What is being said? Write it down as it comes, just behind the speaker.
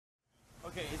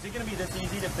Is it gonna be this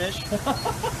easy to fish?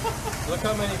 Look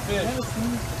how many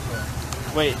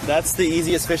fish. Wait, that's the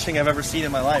easiest fishing I've ever seen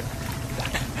in my life.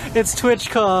 It's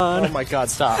TwitchCon. Oh my god,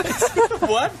 stop.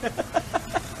 What?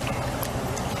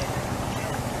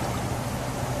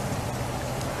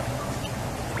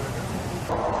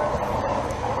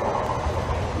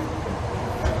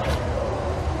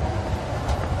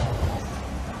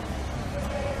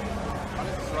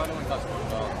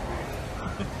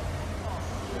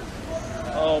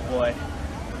 Oh boy.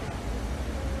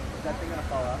 Is that thing gonna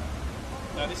fall out?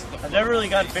 No, this is the I've never really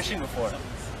gone fishing before.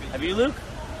 Have you, Luke?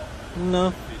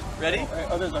 No. Ready?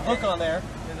 Oh, there's a hook on there.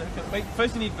 Wait,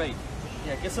 first you need bait.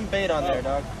 Yeah, get some bait on there,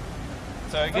 dog.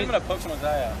 So I'm gonna poke someone's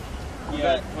eye out.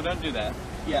 Yeah. Well, don't do that.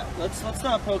 Yeah, let's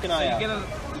not poke an eye out. You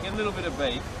get a little bit of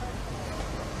bait.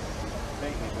 Bait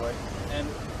me, boy. And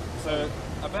so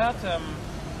about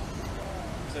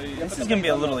this is gonna be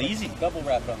a little easy. Double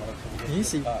wrap on the hook. So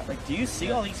Easy. Like, do you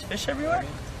see all these fish everywhere?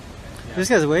 Yeah. This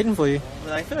guy's waiting for you.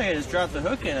 Well, I feel like I just dropped the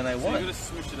hook in and I So won. you're gonna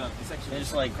swoosh it on. It's actually And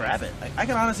just like grab it. Like, I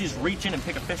can honestly just reach in and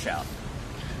pick a fish out.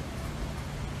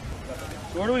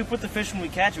 So where do we put the fish when we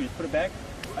catch it? We just put it back?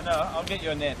 I know. I'll get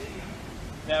you a net.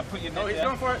 Now put your net he's down.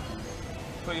 going for it.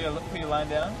 Put your line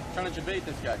down. Trying to bait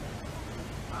this guy.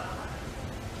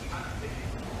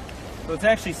 So it's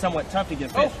actually somewhat tough to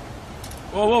get fish.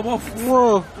 Whoa, whoa, whoa.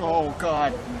 Whoa. Oh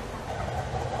god.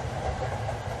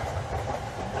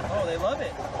 Oh, they love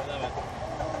it.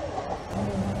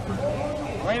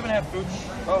 Do I even have food?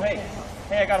 Oh, hey.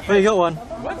 Hey, I got a fish. Oh, you got one.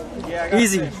 What? Yeah, I got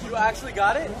Easy. a fish. You actually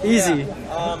got it? Easy.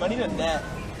 Yeah. I need a net.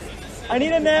 I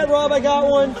need a net, Rob. I got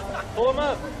one. Pull him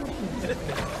up.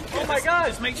 Oh my god!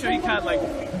 Just make sure you can't like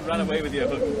run away with your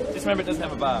hook. Just remember it doesn't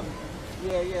have a barb.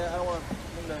 Yeah, I don't want him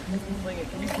to fling it.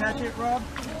 Can you catch it, Rob?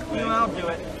 No, I'll do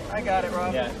it. I got it,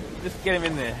 Rob. Yeah. Just get him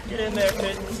in there. Get in there,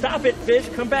 fish. Stop it, fish.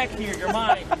 Come back here. You're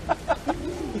mine.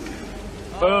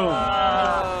 Boom.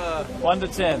 1 to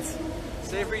chance.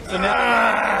 Savory. So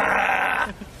now,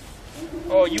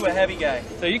 Oh, you a heavy guy.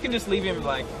 so you can just leave him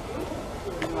like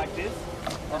this.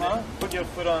 Uh-huh. Put your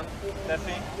foot on that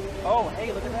thing. Oh,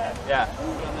 hey, look at that. Yeah.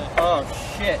 Oh,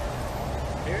 shit.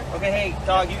 Here? Okay, hey,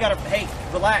 dog, you gotta, hey,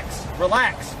 relax.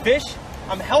 Relax. Fish,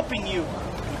 I'm helping you.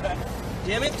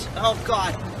 Damn it. Oh,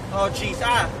 God. Oh, jeez.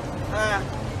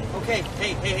 Okay.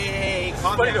 Hey.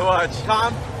 Calm Funny down. to watch.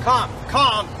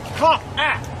 Calm.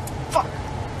 Fuck.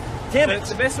 Damn So it.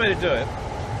 the best way to do it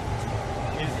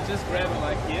is just grab it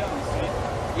like here on the seat,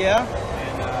 Yeah?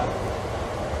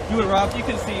 and Do it, Rob. you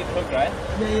can see it hook, right?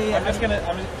 Yeah. I'm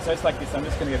just, so it's like this. I'm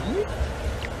just gonna go.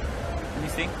 Can you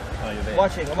see? Oh, you're there.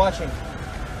 I'm watching.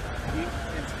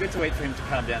 It's good to wait for him to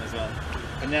calm down as well.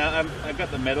 But now I've got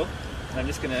the metal, and I'm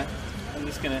just gonna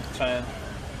try and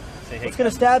say, hey. It's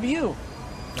gonna stab you.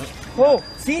 Whoa,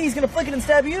 see, he's gonna flick it and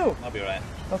stab you. I'll be alright.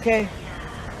 Okay,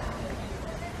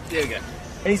 There we go.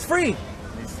 and he's free.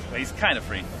 He's kind of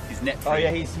free. He's net free. Oh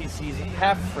yeah, he's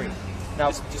half free.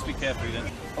 Now, Just be careful, then.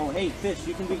 oh hey, fish,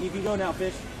 you can go now,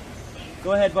 fish.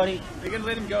 Go ahead, buddy. Are you gonna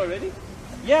let him go already?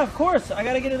 Yeah, of course. I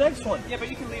gotta get the next one. Yeah, but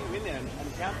you can leave him in there and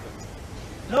count them.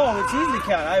 No, it's easy to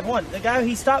count. I have one. The guy,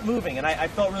 he stopped moving, and I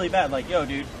felt really bad. Like, yo,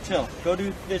 dude, chill. Go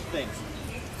do fish things.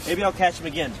 Maybe I'll catch him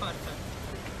again.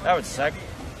 That would suck.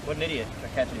 What an idiot.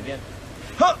 If I catch him again.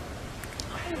 Huh!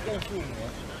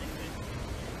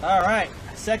 All right,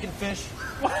 second fish.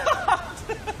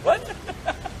 What?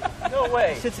 No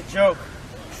way. Shit's a joke.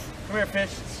 Come here, fish.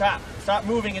 Stop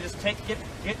moving and just get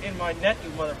in my net, you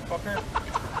motherfucker.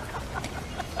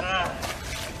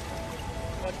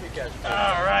 Watch me catch.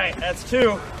 All right, that's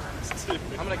two.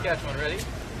 I'm gonna catch one. Ready?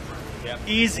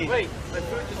 Easy. Wait, my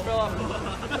foot just fell off.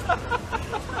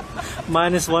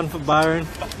 -1 for Byron.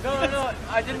 No,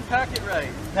 I didn't pack it right.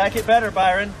 Pack it better,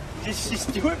 Byron.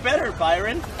 Just do it better,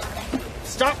 Byron.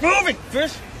 Stop moving,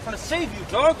 fish. I'm trying to save you,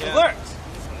 dog. Yeah. Relax.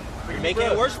 You're making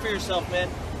it worse for yourself, man.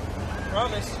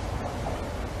 Promise.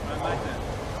 I like that.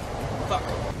 Fuck.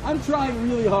 I'm trying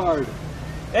really hard.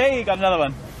 Hey, got another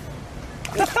one.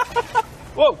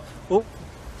 Whoa! Oh,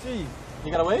 Gee,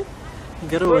 you got away?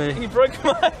 get away. He broke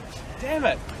mine. Damn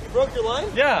it. You broke your line?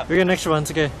 Yeah. We got an extra one,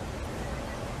 it's okay.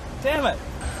 Damn it.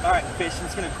 All right, fish. I'm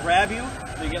just gonna grab you,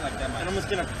 So you get like that much. and I'm just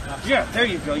gonna. Yeah, there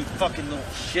you go, you fucking little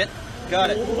shit.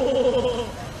 Got it. All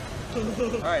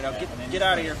right, now get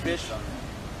out of here, fish.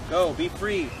 Go, be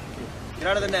free. Get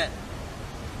out of the net.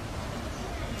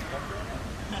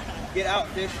 Get out,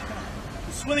 fish.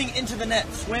 He's swimming into the net.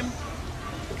 Swim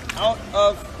out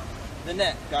of the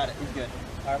net. Got it. He's good.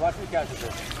 All right, watch me catch this.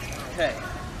 Okay.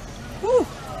 Woo!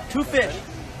 2 fish.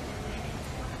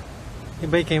 Your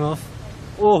bait came off.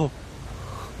 Oh,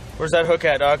 Where's that hook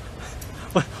at, dog?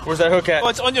 Where's that hook at? Oh,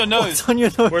 it's on your nose. It's on your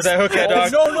nose. Where's that hook at,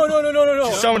 dog?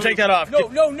 No. Someone take that off.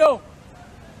 No.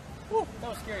 Woo, that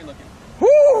was scary looking. Woo!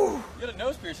 You had a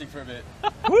nose piercing for a bit.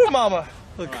 Woo, mama.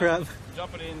 Oh crap.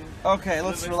 Drop it in. Okay,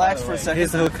 let's relax for a second.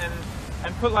 Here's the hook.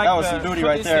 And put like That was some booty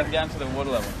right this there. thing down to the water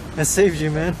level. I saved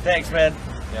you, man. Thanks, man.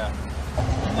 Yeah.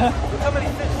 Look how many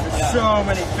fish. There's so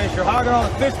many fish. You're hogging all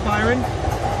the fish, Byron.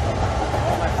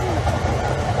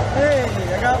 Hey,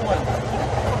 I got one.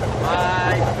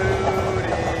 My food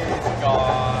is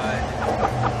gone.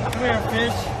 Come here,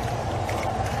 fish.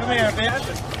 Come here,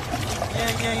 bitch.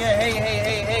 Yeah.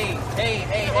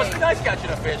 Hey. Well, it's nice catching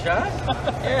a fish, huh?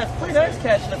 Yeah, it's pretty nice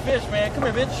catching a fish, man. Come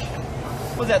here,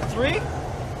 bitch. Was that 3?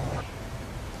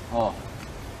 Oh,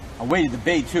 I weighted the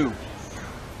bait too.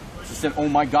 She said, "Oh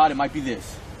my God, it might be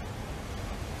this."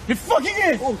 It fucking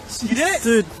is! Oh, you did it?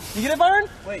 Dude. You get it, Byron?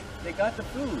 Wait, they got the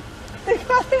food. They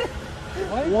got it.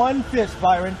 What? 1 fish,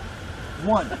 Byron.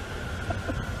 1.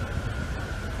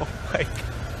 Oh my.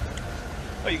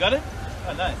 Oh, you got it?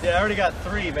 Oh, nice. Yeah, I already got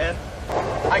 3, man.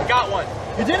 I got one.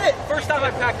 You did it. First time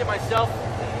I packed it myself.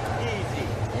 Easy.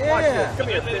 Yeah. Watch this. Come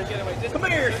here, Let it fish. get away. Just- Come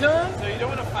here, son. So you don't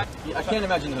want to fight. I can't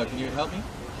imagine the hook. Can you help me?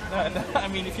 No, I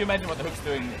mean, if you imagine what the hook's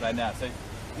doing right now, so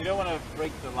you don't want to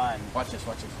break the line. Watch this.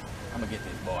 I'm gonna get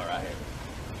this ball right here.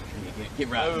 Get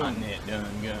right in my net.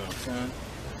 Done go, son.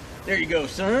 There you go,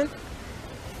 son.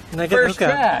 Can I get the First hook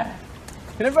out? try.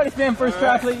 Can everybody stand first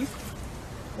try, please?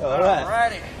 All right.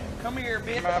 Alrighty. Come here,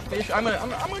 bitch. My fish. I'm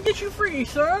gonna get you free,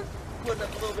 son. Put up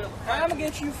a little bit of I'm gonna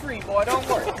get you free, boy. Don't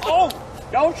worry. Oh,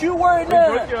 don't you worry,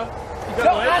 none.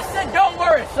 No, I said don't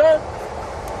worry, son.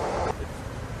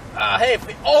 Hey,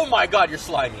 oh my God, you're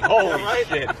slimy. Holy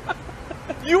shit.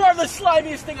 You are the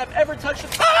slimiest thing I've ever touched.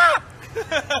 Ah!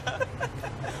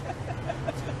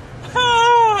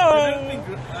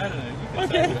 I don't know. You can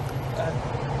say it.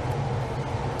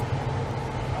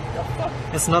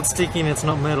 It's not sticky and it's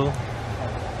not metal.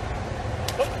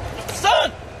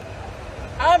 Son,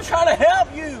 I'm trying to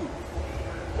help you.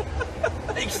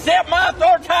 Accept my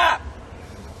authority.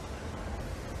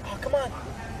 Oh, come on.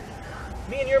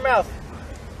 Me in your mouth.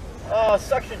 Oh,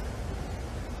 suction.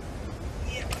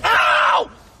 Ow!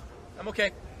 I'm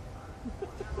okay.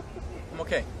 I'm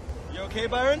okay. You okay,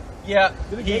 Byron? Yeah.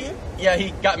 Did it get you? Yeah,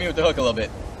 he got me with the hook a little bit,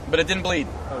 but it didn't bleed.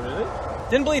 Oh, really?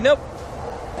 Didn't bleed. Nope.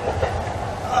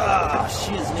 Ah,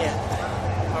 shiznit.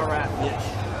 All right,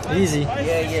 bitch. Easy.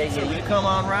 Yeah. You come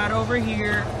on right over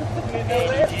here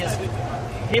and you just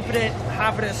hip it,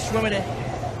 hop it, swim it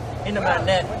into my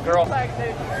net, girl.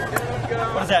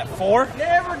 What is that, 4?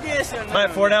 Never guessing. Am I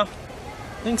at 4 now?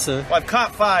 I think so. Well, I've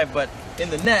caught 5, but in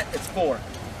the net, it's 4.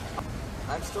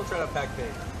 I'm still trying to pack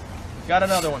bait. Got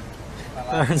another one.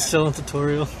 Byron's still in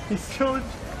tutorial. He's going.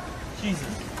 Jesus.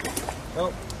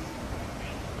 Oh.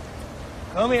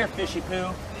 Come here, fishy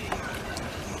poo.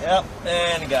 Yep,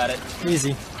 and got it.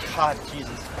 Easy. God,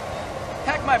 Jesus.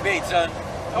 Pack my bait, son.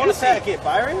 I want to pack it,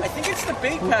 Byron. I think it's the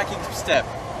bait packing step.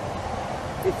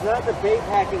 It's not the bait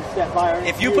packing step, Byron.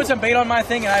 If you put some bait on my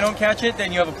thing and I don't catch it,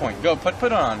 then you have a point. Go, put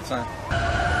it on, son.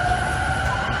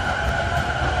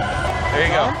 There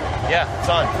you go. Yeah, it's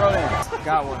on. Throw it in.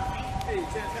 Got one.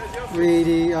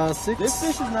 386. This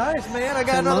fish is nice, man. I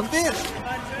got 10 another months. fish.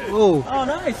 Whoa. Oh,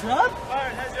 nice, Rob.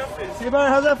 Byron, how's your fish? Hey,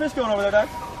 Byron, how's that fish going over there, Doc?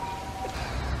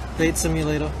 Bait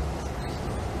simulator.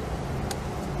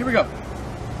 Here we go.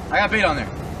 I got bait on there.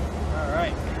 All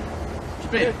right. It's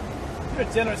bait. You're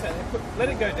a generous hand. Let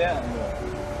it go down.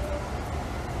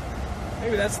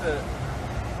 Maybe that's the.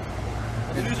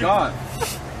 It's gone.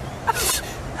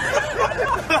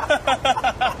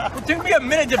 It took me a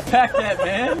minute to pack that,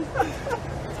 man.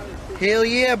 Hell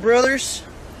yeah, brothers.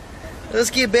 Let's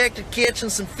get back to catching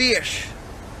some fish.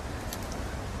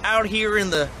 Out here in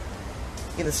the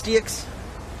sticks.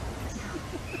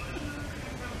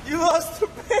 You lost the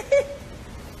bait.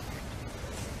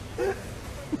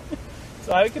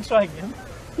 So I can try again.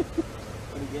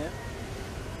 Again.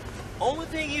 Only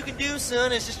thing you can do,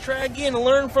 son, is just try again and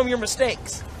learn from your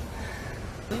mistakes.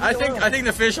 I think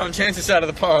the fish on Chance's side of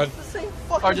the pond the same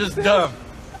fucking are just fish. dumb.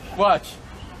 Watch.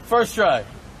 First try.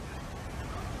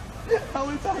 How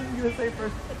many times are you gonna say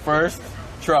first? First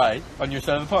try on your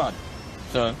side of the pond,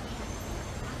 son.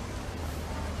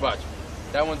 Watch.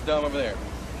 That one's dumb over there.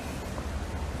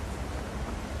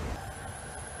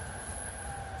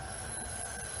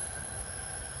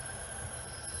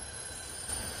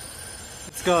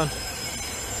 It's gone. I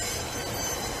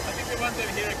think the ones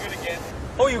over here are good again.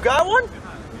 Oh, you got one?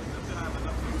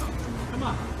 Come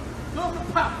on.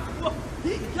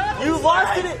 You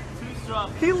lost it. Too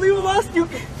strong. You lost. Did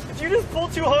you just pull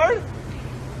too hard?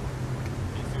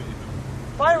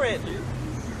 Byron.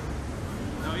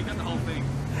 No, he got the whole thing.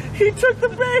 He took the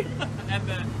bait.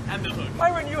 and the hook.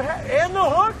 Byron, and the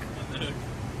hook?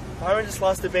 Byron just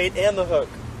lost the bait and the hook.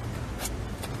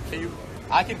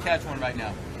 I can catch one right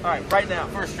now. All right, right now.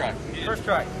 First try. First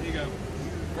try. Here you go.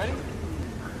 Ready?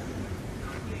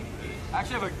 I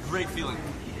actually have a great feeling.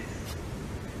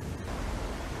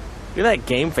 Look at that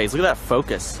game face. Look at that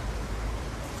focus.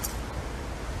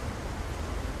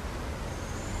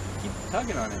 Keep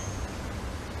tugging on it.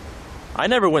 I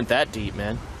never went that deep,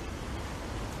 man.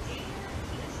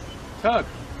 Tug.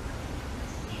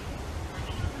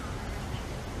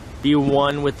 Be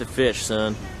one with the fish,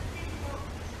 son.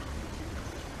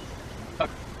 Tug.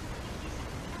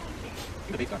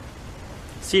 The bait's gone.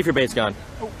 See if your bait's gone.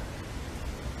 Oh.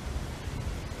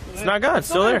 It's not gone. It's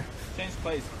still there. Change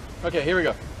place. Okay, here we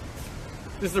go.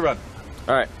 This is the run.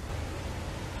 All right.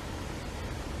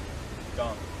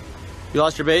 Gone. You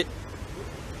lost your bait?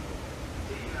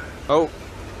 Oh.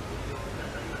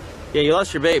 Yeah, you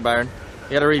lost your bait, Byron.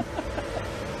 You gotta read.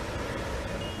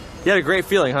 You had a great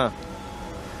feeling, huh?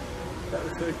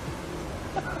 Look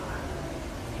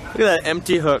at that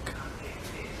empty hook.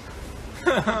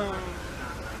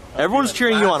 Everyone's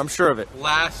cheering you on, I'm sure of it.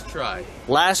 Last try.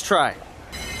 Last try.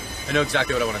 I know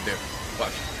exactly what I want to do.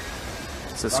 Watch.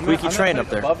 It's a squeaky train up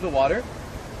there. Above the water,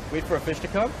 wait for a fish to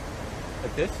come,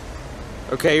 like this.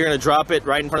 Okay, you're gonna drop it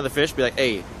right in front of the fish. Be like,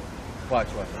 hey, Watch.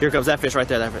 here comes that fish right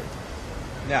there. That fish.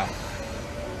 Now.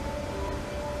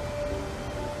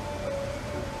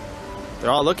 They're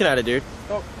all looking at it, dude.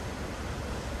 Oh.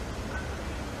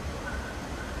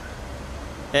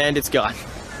 And it's gone.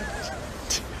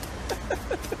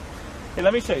 Hey,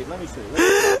 let me show you.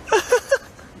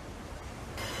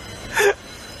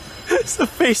 It's the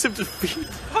face of defeat.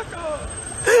 Fuck off.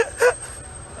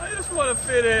 I just want to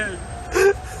fit in.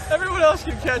 Everyone else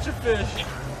can catch a fish.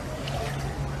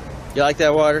 You like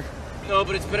that water? No,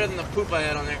 but it's better than the poop I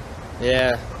had on there.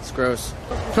 Yeah, it's gross.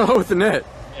 Oh, with the net.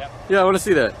 Yeah. Yeah, I want to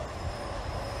see that.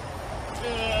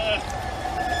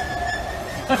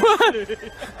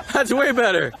 That's way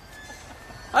better.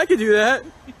 I could do that.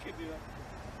 You could do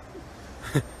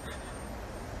that.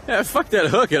 Yeah, fuck that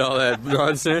hook and all that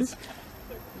nonsense.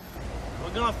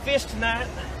 We're gonna fish tonight.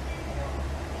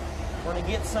 We're gonna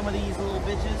get some of these little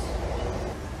bitches.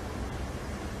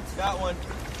 Got one.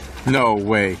 No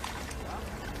way.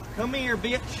 Come here,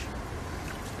 bitch.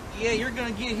 Yeah, you're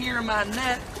gonna get here in my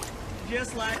net,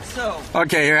 just like so.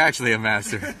 Okay, you're actually a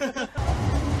master.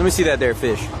 Let me see that there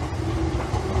fish.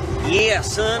 Yeah,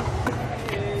 son.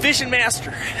 Fishing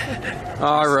master.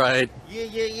 All right.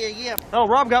 Yeah. Oh,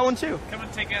 Rob got one too. Come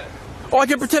and take it. Oh, I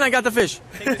can pretend I got the fish.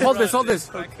 Hold this. Okay,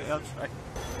 I'll try.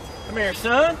 Come here,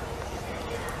 son.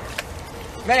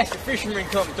 Master fisherman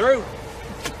coming through.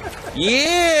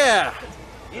 Yeah.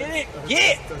 Get it?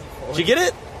 Get. Did you get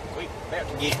it? Wait, about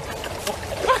to get it.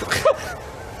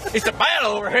 It's a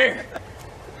battle over here.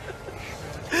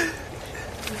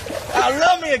 I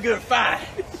love me a good fight.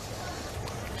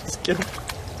 Just get him.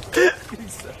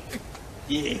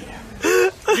 Yeah.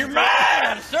 You're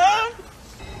mine, son.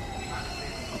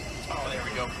 Oh, there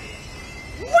we go.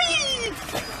 Whee!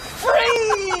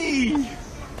 Free!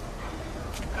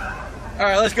 All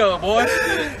right, let's go, boy.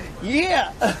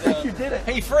 Yeah. You did it.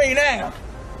 He free now.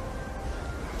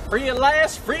 Free at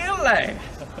last, free at last.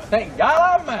 Thank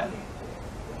God Almighty.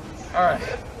 All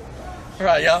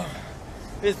right, y'all.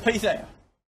 Peace out.